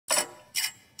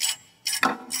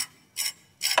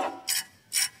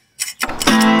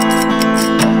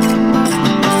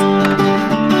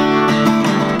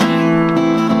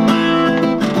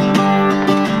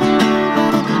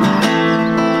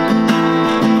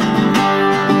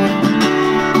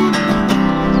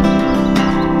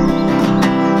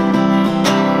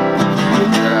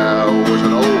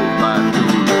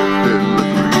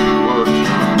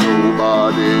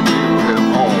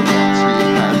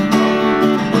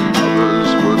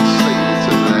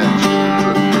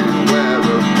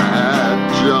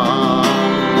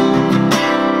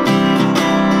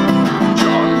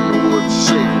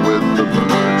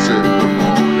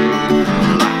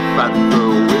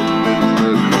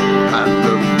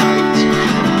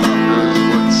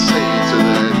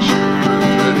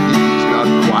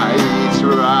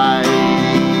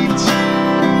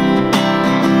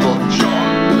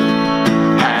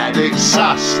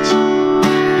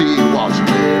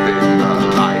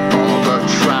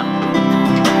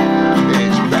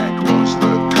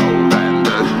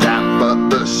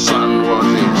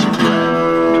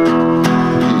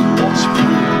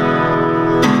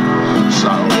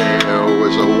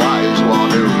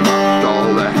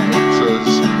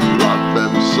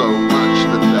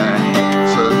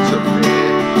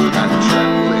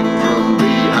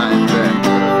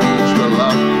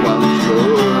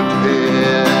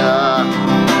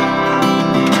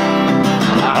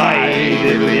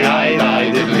diddly I die,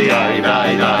 diddly I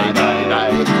die, die, die,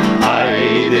 die.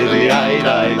 I diddly I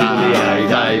die, diddly I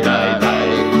die, die, die.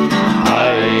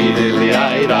 I diddly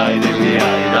I die, diddly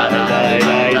I die, die,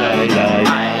 die, die, die.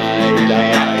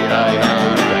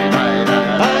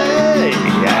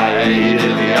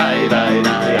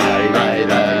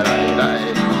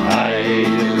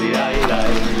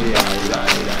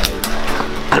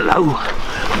 Hello,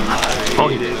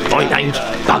 my name's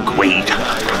Bugweed,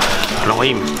 and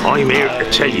I'm here to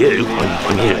tell you.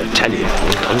 I'm here to tell you.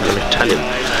 I'm going to tell you.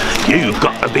 You've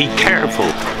got to be careful,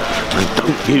 and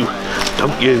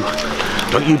don't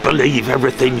you believe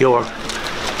everything your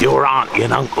auntie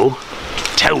and uncle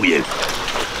tell you.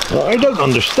 Well, I don't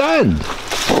understand.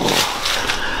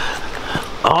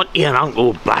 Auntie and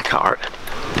Uncle Blackheart,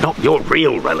 not your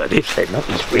real relatives. They're not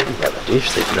his real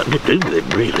relatives. They've nothing to do with him,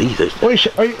 really.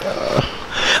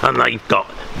 And they've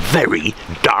got very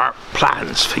dark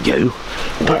plans for you.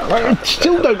 I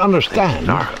still don't understand.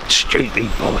 Stupid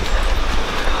boy.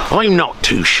 I'm not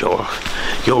too sure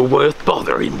you're worth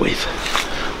bothering with.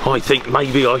 I think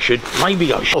maybe I should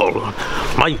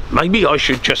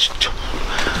just.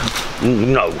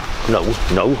 No,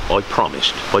 I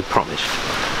promised.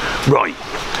 Right,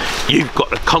 you've got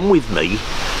to come with me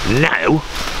now,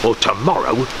 or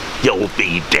tomorrow you'll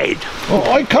be dead. Oh,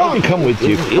 I can't come with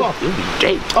you. You'll be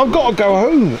dead. I've got to go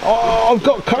home. I've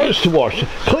got cars to wash,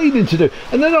 cleaning to do,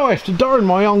 and then I have to darn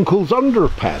my uncle's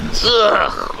underpants.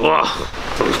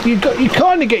 You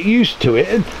kind of get used to it,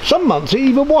 and some months he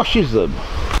even washes them.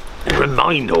 Never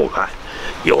mind all that.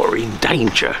 You're in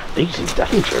danger. He's in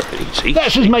danger.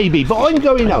 That's as maybe, but I'm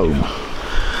going home.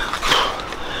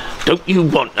 Don't you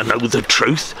want to know the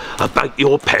truth about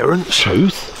your parents?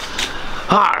 Truth?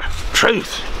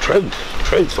 Truth.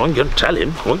 I'm going to tell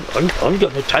him. I'm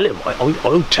going to tell him.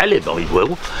 I'll tell him I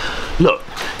will. Look,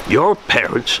 your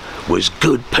parents was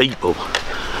good people.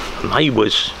 And they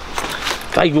was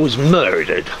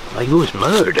murdered. They was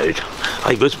murdered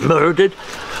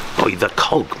by the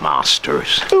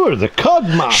Cogmasters. Who are the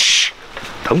Cogmasters? Shh!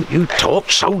 Don't you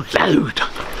talk so loud.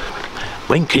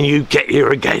 When can you get here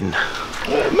again?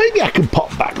 Maybe I can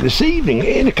pop back this evening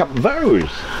in a couple of hours.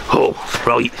 Oh,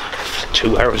 right.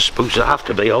 2 hours supposed to have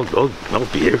to be. I'll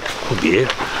be here.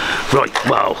 Right,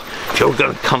 well, if you're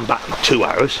going to come back in 2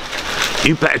 hours,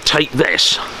 you better take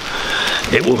this.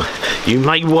 You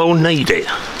may well need it.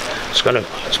 It's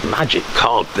a magic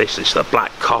card, this. It's the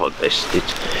black card, this.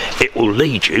 It will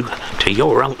lead you to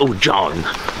your Uncle John.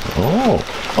 Oh,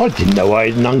 I didn't know I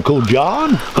had an Uncle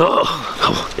John.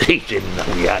 Oh, he didn't know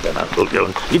he had an Uncle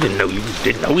John. You didn't know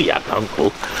he had an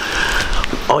uncle.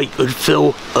 I could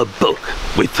fill a book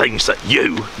with things that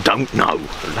you don't know.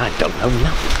 And I don't know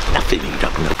nothing you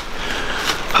don't know.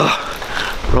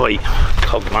 Right,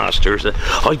 Cogmasters,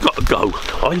 I've got to go.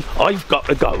 I've got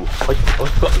to go.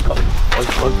 I've got to go.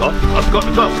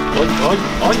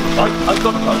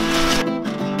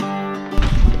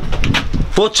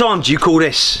 What time do you call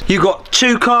this? You got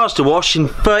 2 cars to wash in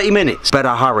 30 minutes.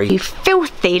 Better hurry. You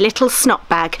filthy little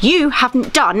snotbag. You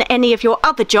haven't done any of your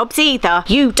other jobs either.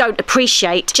 You don't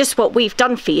appreciate just what we've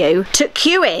done for you. Took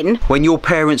you in when your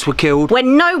parents were killed.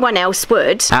 When no one else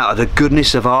would. Out of the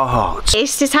goodness of our hearts.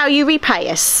 This is how you repay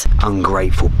us.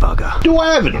 Ungrateful bugger. Do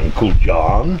I have an Uncle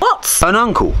John? What? An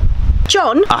uncle?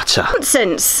 John? Utter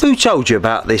nonsense. Who told you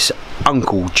about this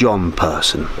Uncle John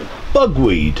person?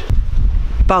 Bugweed.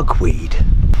 Bugweed.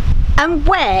 And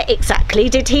where exactly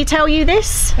did he tell you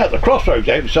this? At the crossroads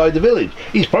outside the village.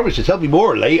 He's promised to tell me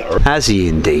more later. Has he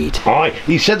indeed? Aye,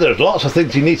 he said there's lots of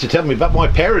things he needs to tell me about my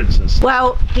parents and stuff.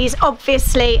 Well, he's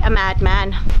obviously a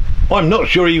madman. I'm not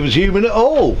sure he was human at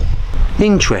all.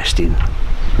 Interesting.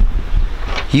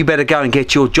 You better go and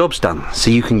get your jobs done so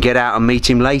you can get out and meet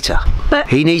him later. But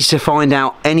he needs to find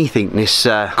out anything this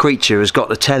creature has got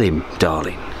to tell him,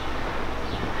 darling.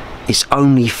 It's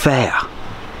only fair.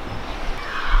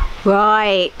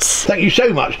 Right. Thank you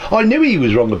so much. I knew he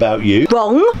was wrong about you.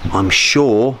 Wrong? I'm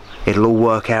sure it'll all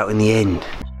work out in the end.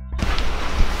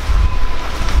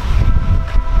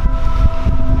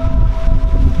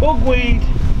 Bugweed.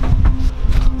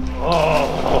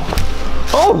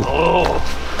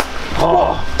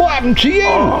 What happened to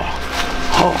you?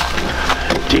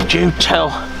 Did you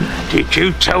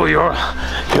tell your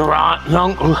aunt and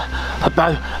uncle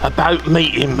about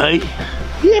meeting me?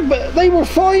 Yeah, but they were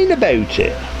fine about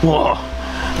it. What?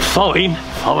 Fine.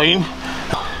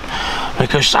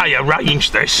 Because they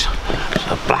arranged this.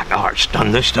 The Blackheart's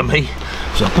done this to me.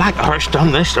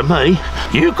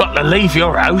 You've got to leave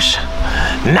your house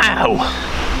now,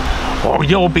 or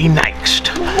you'll be next.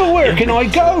 Well, where can I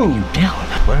go? Yeah,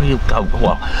 where you go?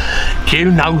 Well, do you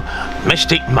know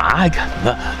Mystic Mag,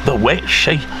 the witch,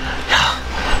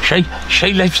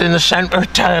 she lives in the centre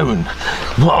of town.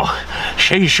 Well,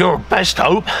 she's your best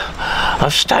hope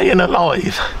of staying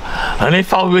alive. And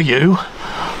if I were you,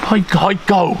 I'd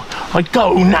go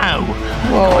now.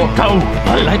 I'd go.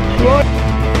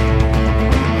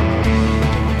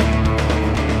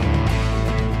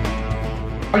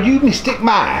 Are you Mystic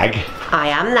Mag? I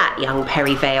am that, young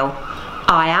Perivale.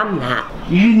 I am that.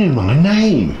 You knew my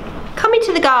name. Come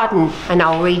into the garden and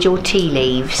I'll read your tea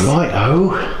leaves.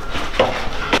 Righto.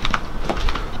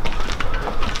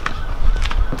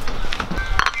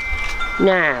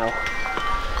 Now,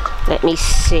 let me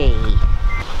see.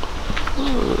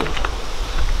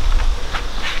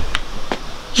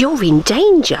 You're in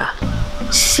danger.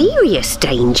 Serious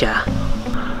danger.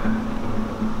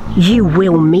 You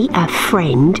will meet a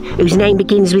friend whose name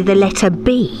begins with the letter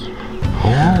B.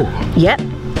 Oh. Yep.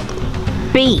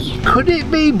 B. Could it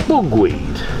be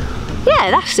Bugweed?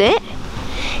 Yeah, that's it.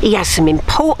 He has some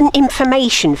important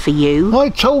information for you. I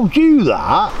told you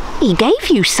that. He gave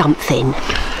you something.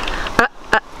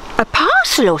 A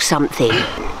parcel or something.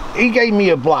 He gave me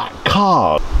a black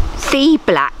card. The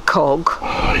Black Cog.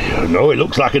 Oh, you know, it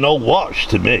looks like an old watch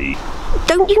to me.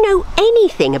 Don't you know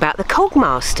anything about the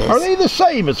Cogmasters? Are they the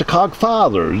same as the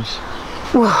Cogfathers?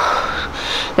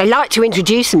 They like to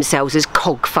introduce themselves as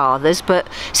Cogfathers, but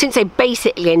since they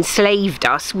basically enslaved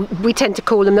us, we tend to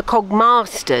call them the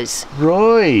Cogmasters.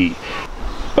 Right.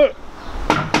 But...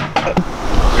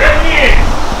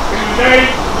 Quick!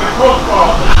 Oh,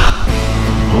 God.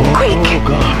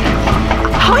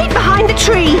 Hide behind the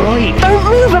tree! Right. Don't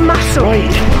move a muscle!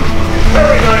 Right.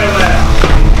 Very good there.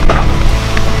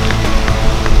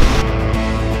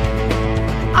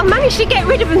 I managed to get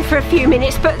rid of them for a few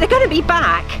minutes, but they're going to be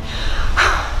back.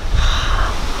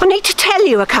 I need to tell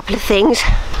you a couple of things.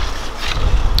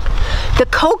 The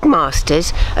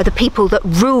Cogmasters are the people that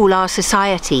rule our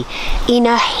society in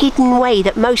a hidden way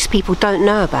that most people don't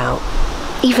know about.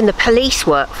 Even the police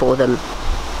work for them.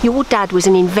 Your dad was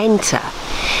an inventor.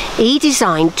 He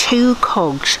designed 2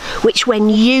 cogs which, when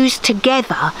used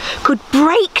together, could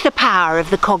break the power of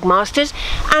the Cogmasters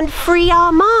and free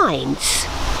our minds.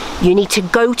 You need to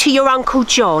go to your Uncle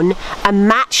John and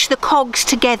match the cogs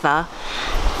together.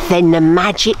 Then the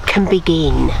magic can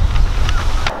begin.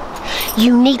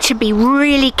 You need to be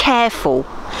really careful.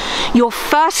 Your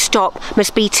first stop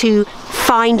must be to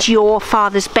find your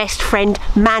father's best friend,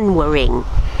 Manwaring.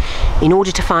 In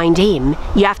order to find him,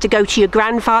 you have to go to your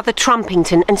grandfather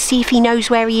Trumpington and see if he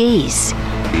knows where he is.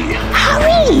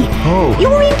 Hurry! Oh.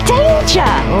 You're in danger!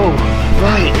 Oh,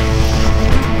 right.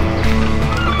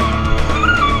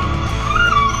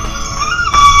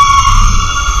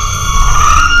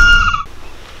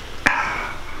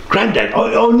 Grandad,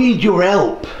 I need your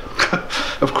help.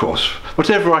 Of course.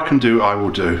 Whatever I can do, I will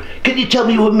do. Can you tell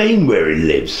me where Mainwaring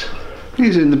lives?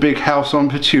 He's in the big house on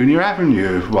Petunia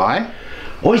Avenue. Why?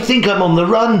 I think I'm on the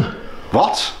run.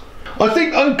 What? I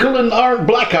think Uncle and Aunt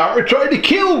Blackheart are trying to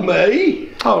kill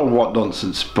me. Oh, what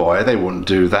nonsense, boy. They wouldn't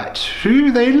do that to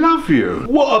you. They love you.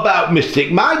 What about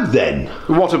Mystic Mag then?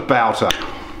 What about her?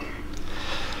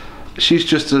 She's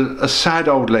just a sad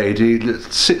old lady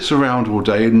that sits around all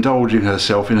day indulging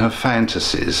herself in her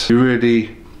fantasies. You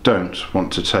really don't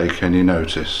want to take any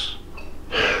notice.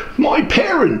 My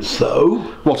parents, though.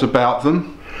 What about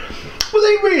them? Were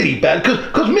they really bad?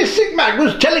 Because Mystic Mag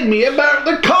was telling me about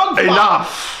the Cogfathers.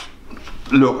 Enough!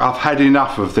 Look, I've had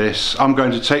enough of this. I'm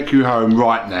going to take you home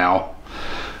right now.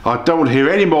 I don't want to hear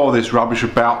any more of this rubbish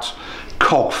about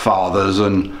Cogfathers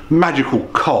and magical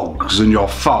cogs and your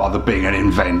father being an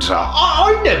inventor.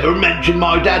 I never mentioned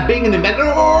my dad being an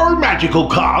inventor or magical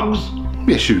cogs.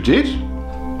 Yes, you did.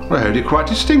 I heard it quite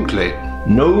distinctly.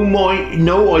 No,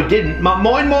 I didn't. My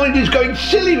mind is going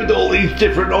silly with all these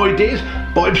different ideas,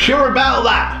 but I'm sure about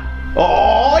that.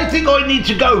 Oh, I think I need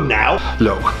to go now.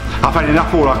 Look, I've had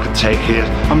enough all I can take here.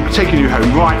 I'm taking you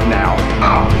home right now.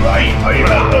 Oh, right.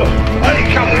 I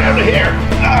ain't coming out of here.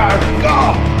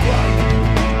 God.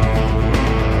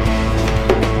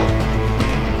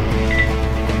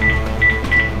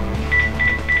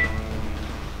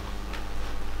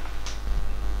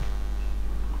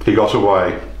 He got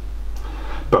away,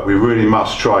 but we really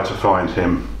must try to find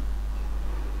him.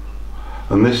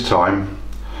 And this time,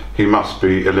 he must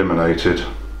be eliminated.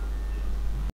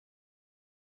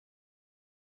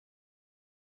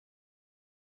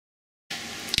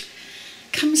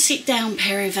 Come sit down,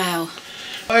 Perivale.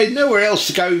 I had nowhere else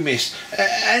to go, miss,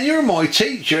 and you're my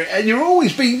teacher, and you've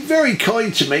always been very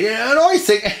kind to me, and I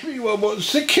think everyone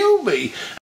wants to kill me.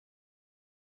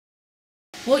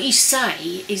 What you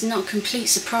say is not a complete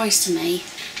surprise to me.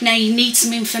 Now you need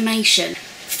some information.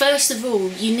 First of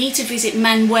all, you need to visit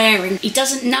Manwaring. He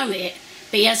doesn't know it,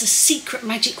 but he has a secret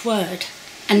magic word.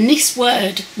 And this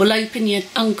word will open your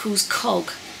uncle's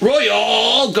cog. Right,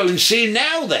 I'll go and see him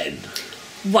now then.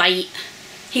 Wait,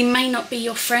 he may not be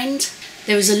your friend.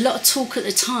 There was a lot of talk at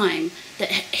the time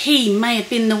that he may have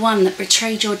been the one that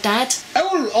betrayed your dad.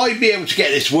 How will I be able to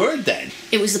get this word then?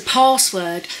 It was the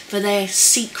password for their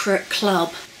secret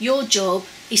club. Your job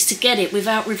is to get it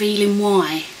without revealing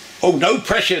why. Oh, no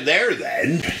pressure there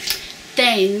then.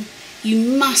 Then you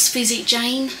must visit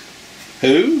Jane.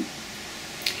 Who?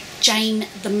 Jane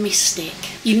the Mystic.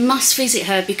 You must visit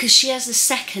her because she has the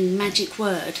second magic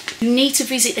word. You need to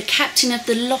visit the captain of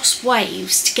the Lost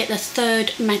Waves to get the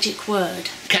third magic word.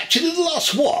 Captain of the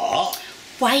Lost what?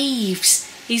 Waves.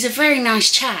 He's a very nice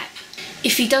chap.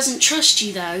 If he doesn't trust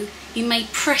you though, he may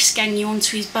press gang you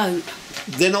onto his boat.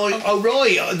 Then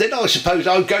then I suppose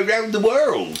I'll go round the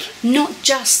world. Not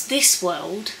just this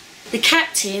world. The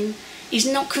captain is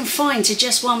not confined to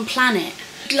just one planet.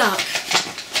 Good luck.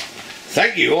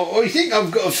 Thank you. I think I've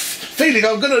got a feeling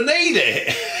I'm going to need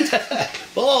it.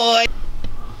 Bye.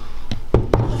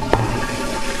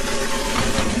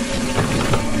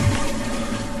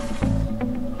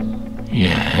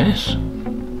 Yes?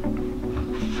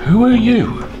 Who are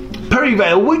you?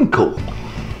 Perivale Winkle.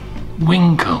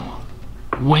 Winkle.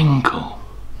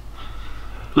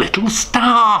 Little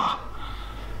Star.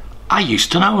 I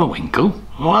used to know a Winkle.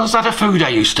 Was that a food I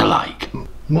used to like?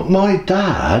 My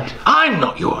dad? I'm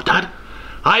not your dad.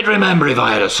 I'd remember if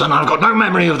I had a son. I've got no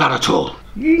memory of that at all.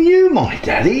 You knew my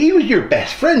daddy. He was your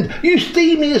best friend.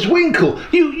 Eustachius Winkle.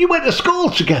 You went to school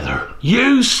together.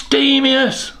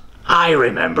 Eustachius? I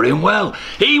remember him well.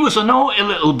 He was a naughty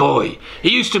little boy. He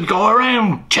used to go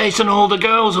around chasing all the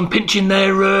girls and pinching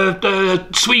their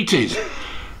sweeties.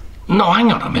 No,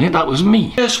 hang on a minute, that was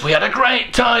me. Yes, we had a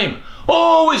great time.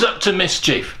 Always up to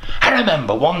mischief. I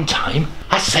remember one time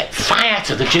I set fire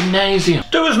to the gymnasium.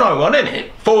 There was no one in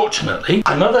it, fortunately.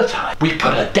 Another time we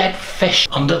put a dead fish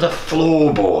under the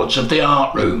floorboards of the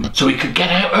art room so we could get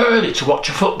out early to watch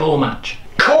a football match.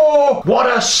 What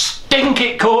a stink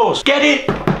it caused. Get it?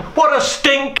 What a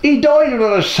stink! He died when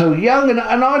I was so young, and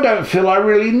I don't feel I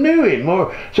really knew him.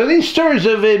 So these stories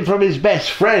of him from his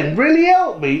best friend really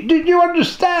helped me. Did you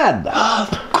understand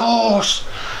that? Of course.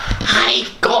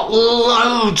 I've got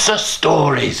loads of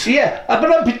stories. Yeah, but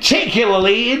I'm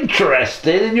particularly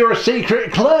interested in your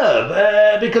secret club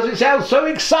because it sounds so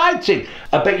exciting.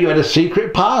 I bet you had a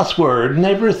secret password and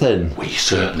everything. We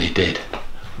certainly did.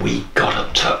 We got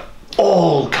up to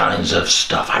all kinds of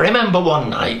stuff. I remember one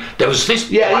night there was this...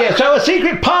 Yeah, so a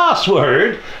secret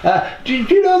password. Do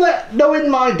you know that knowing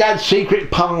my dad's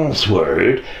secret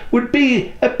password would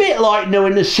be a bit like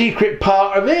knowing the secret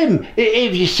part of him,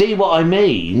 if you see what I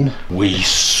mean? We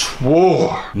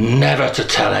swore never to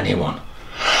tell anyone.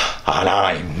 And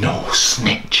I'm no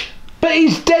snitch. But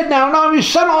he's dead now and I'm his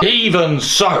son. Even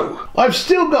so. I've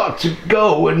still got to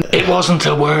go and... It wasn't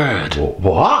a word.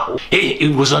 What?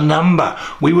 It was a number.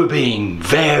 We were being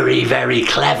very, very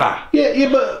clever. Yeah,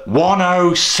 but...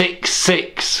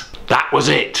 1066. That was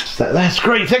it. That's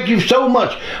great. Thank you so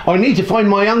much. I need to find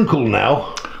my uncle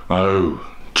now. Oh,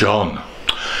 John.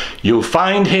 You'll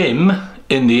find him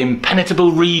in the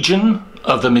impenetrable region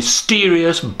of the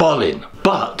mysterious Bollin.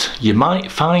 But you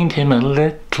might find him a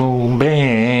little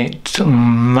bit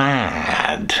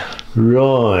mad.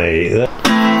 Right.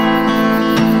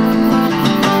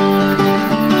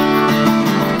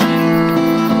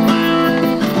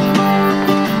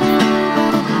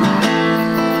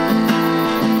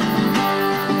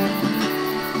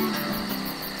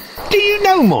 Do you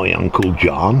know my Uncle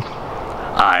John?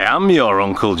 I am your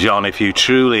Uncle John if you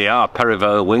truly are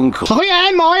Perivale Winkle. I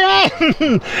am!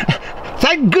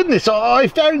 Thank goodness I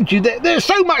found you. There's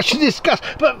so much to discuss,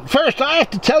 but first I have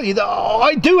to tell you that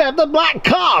I do have the black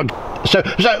card. So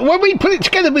when we put it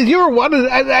together with your one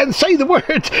and say the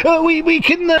words, we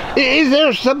can... is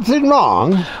there something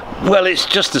wrong? Well, it's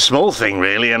just a small thing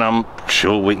really, and I'm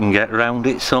sure we can get around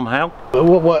it somehow.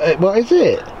 What is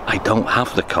it? I don't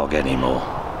have the cog anymore.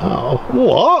 Oh,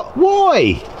 what?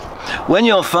 Why? When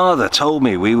your father told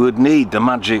me we would need the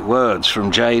magic words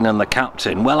from Jane and the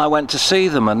captain, well, I went to see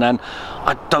them, and then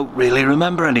I don't really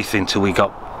remember anything till I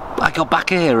got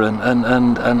back here, and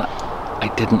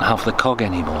I didn't have the cog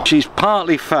anymore. She's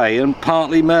partly fey and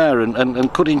partly mare,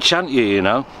 and could enchant you, you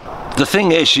know. The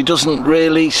thing is, she doesn't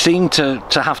really seem to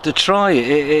have to try it.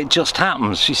 It just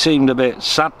happens. She seemed a bit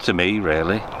sad to me,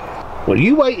 really. Well,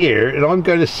 you wait here, and I'm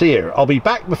going to see her. I'll be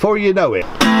back before you know it.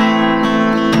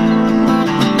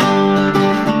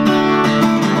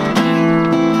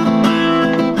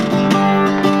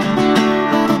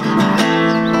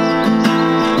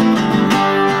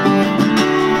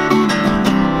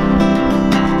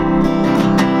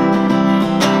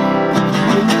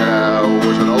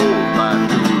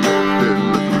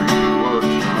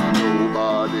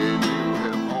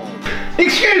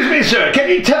 sir, can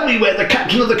you tell me where the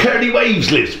captain of the Curly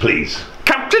Waves lives, please?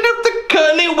 Captain of the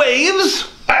Curly Waves?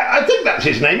 I think that's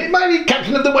his name. It might be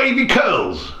Captain of the Wavy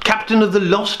Curls. Captain of the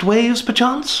Lost Waves,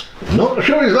 perchance? Not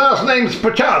sure his last name's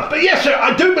perchance, but yes, sir,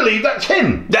 I do believe that's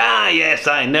him. Ah, yes,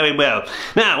 I know him well.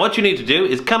 Now, what you need to do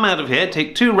is come out of here,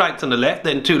 take 2 rights and a left,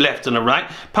 then 2 lefts and a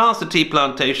right, past the tea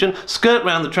plantation, skirt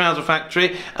round the trouser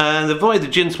factory, and avoid the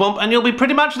gin swamp, and you'll be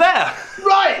pretty much there.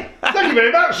 Right. Thank you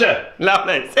very much, sir.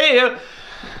 Lovely. See you.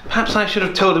 Perhaps I should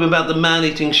have told him about the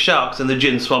man-eating sharks in the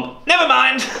gin swamp. Never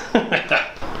mind.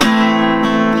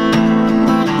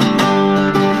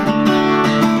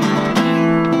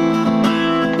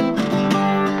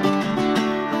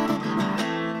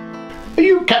 Are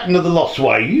you Captain of the Lost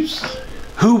Waves?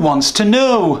 Who wants to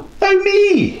know? Oh,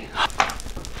 me.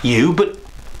 You? But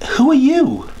who are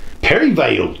you?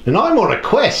 Perryvale, and I'm on a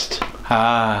quest.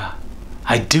 Ah,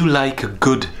 I do like a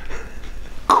good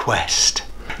quest.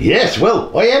 Yes,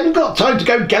 well, I haven't got time to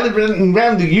go gallivanting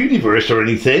around the universe or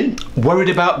anything. Worried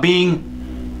about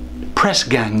being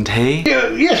press-ganged, hey?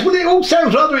 Yes, well, it all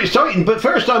sounds rather exciting, but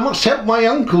first I must help my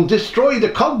uncle destroy the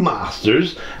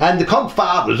Cogmasters and the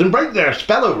Cogfathers and break their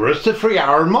spell over us to free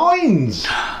our minds.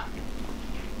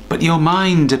 But your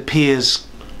mind appears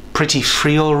pretty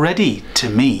free already to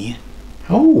me.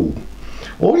 Oh,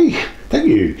 oi, thank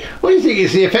you. What do you think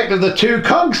is the effect of the 2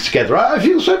 cogs together? I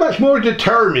feel so much more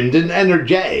determined and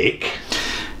energetic.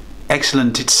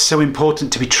 Excellent. It's so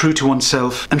important to be true to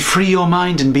oneself and free your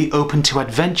mind and be open to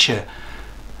adventure.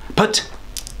 But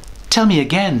tell me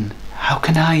again, how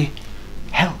can I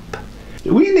help?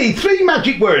 We need 3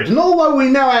 magic words, and although we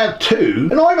now have 2,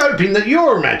 and I'm hoping that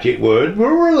your magic word will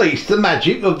release the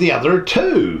magic of the other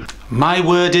 2. My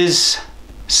word is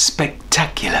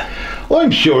spectacular.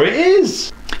 I'm sure it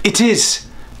is. It is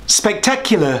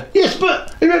spectacular. Yes,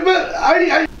 but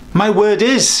I... My word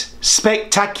is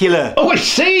spectacular. Oh, I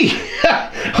see.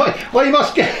 Well, you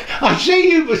must get... I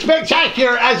see you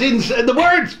spectacular as in the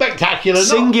word spectacular.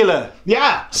 Singular. Not,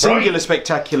 yeah. Singular right.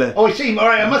 Spectacular. Oh, I see. All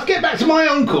right, I must get back to my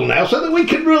uncle now so that we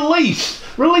can release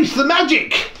the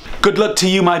magic. Good luck to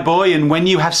you, my boy, and when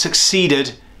you have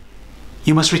succeeded,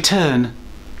 you must return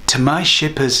to my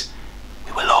ship as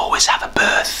it will always have a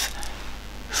berth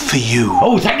for you.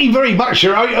 Oh, thank you very much,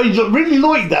 sir. I really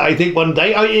like that, I think, one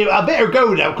day. I better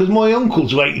go now because my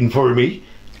uncle's waiting for me.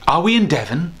 Are we in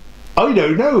Devon? I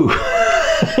don't know.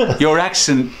 Your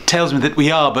accent tells me that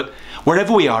we are, but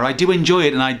wherever we are, I do enjoy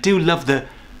it, and I do love the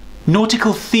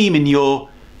nautical theme in your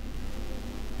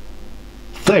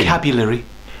vocabulary.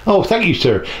 Oh, thank you,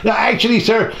 sir. No, actually,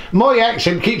 sir, my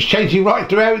accent keeps changing right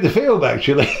throughout the film,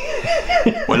 actually.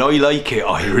 Well, I like it.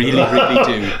 I really, really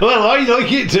do. Well, I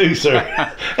like it too, sir.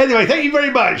 Anyway, thank you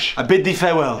very much. I bid thee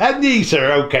farewell. And thee,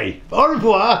 sir. Okay. Au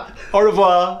revoir. Au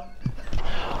revoir.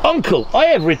 Uncle, I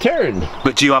have returned.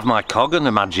 But do you have my cog and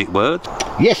the magic word?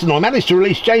 Yes, and I managed to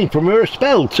release Jane from her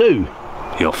spell too.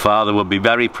 Your father would be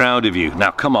very proud of you.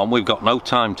 Now come on, we've got no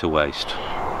time to waste.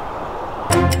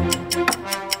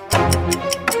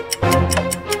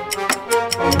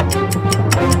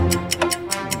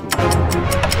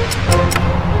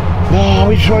 Oh,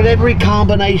 we tried every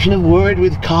combination of word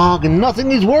with cog and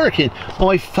nothing is working.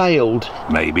 I failed.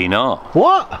 Maybe not.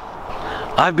 What?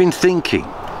 I've been thinking.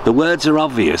 The words are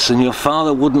obvious, and your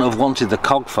father wouldn't have wanted the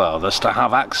Cogfathers to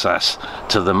have access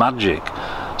to the magic.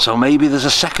 So maybe there's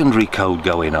a secondary code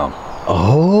going on.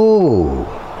 Oh.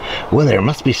 Well, there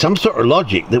must be some sort of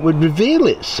logic that would reveal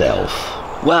itself.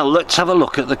 Well, let's have a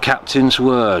look at the captain's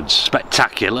words.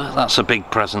 Spectacular, that's a big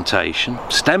presentation.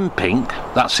 Steampunk,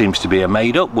 that seems to be a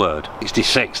made-up word.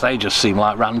 66, they just seem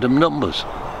like random numbers.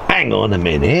 Hang on a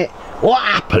minute. What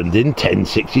happened in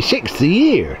 1066, the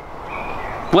year?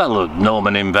 Well, the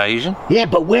Norman invasion. Yeah,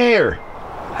 but where?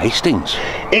 Hastings.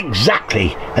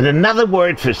 Exactly. And another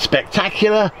word for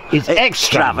spectacular is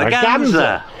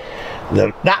extravaganza.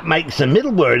 That makes the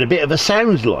middle word a bit of a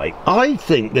sounds like. I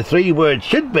think the 3 words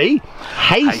should be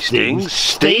Hastings,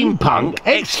 Steampunk,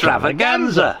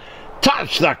 Extravaganza.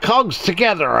 Touch the cogs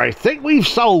together. I think we've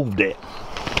solved it.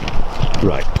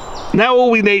 Right. Now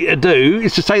all we need to do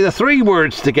is to say the 3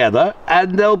 words together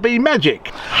and there'll be magic.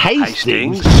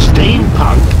 Hastings,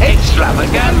 Steampunk,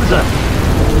 Extravaganza.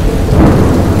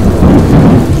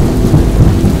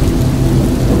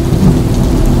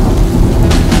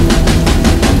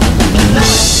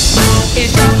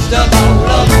 It's just a bowl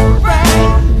of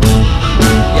bread.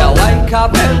 You wake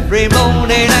up every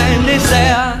morning and it's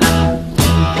there.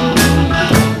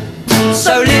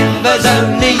 So live as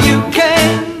only you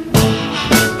can.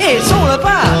 It's all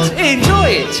about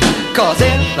enjoy it, 'cause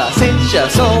ever since you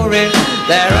saw it,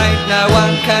 there ain't no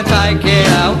one can take it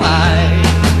away.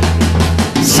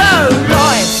 So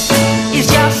life is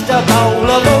just a bowl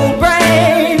of old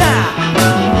grain.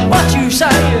 What you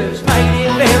say is making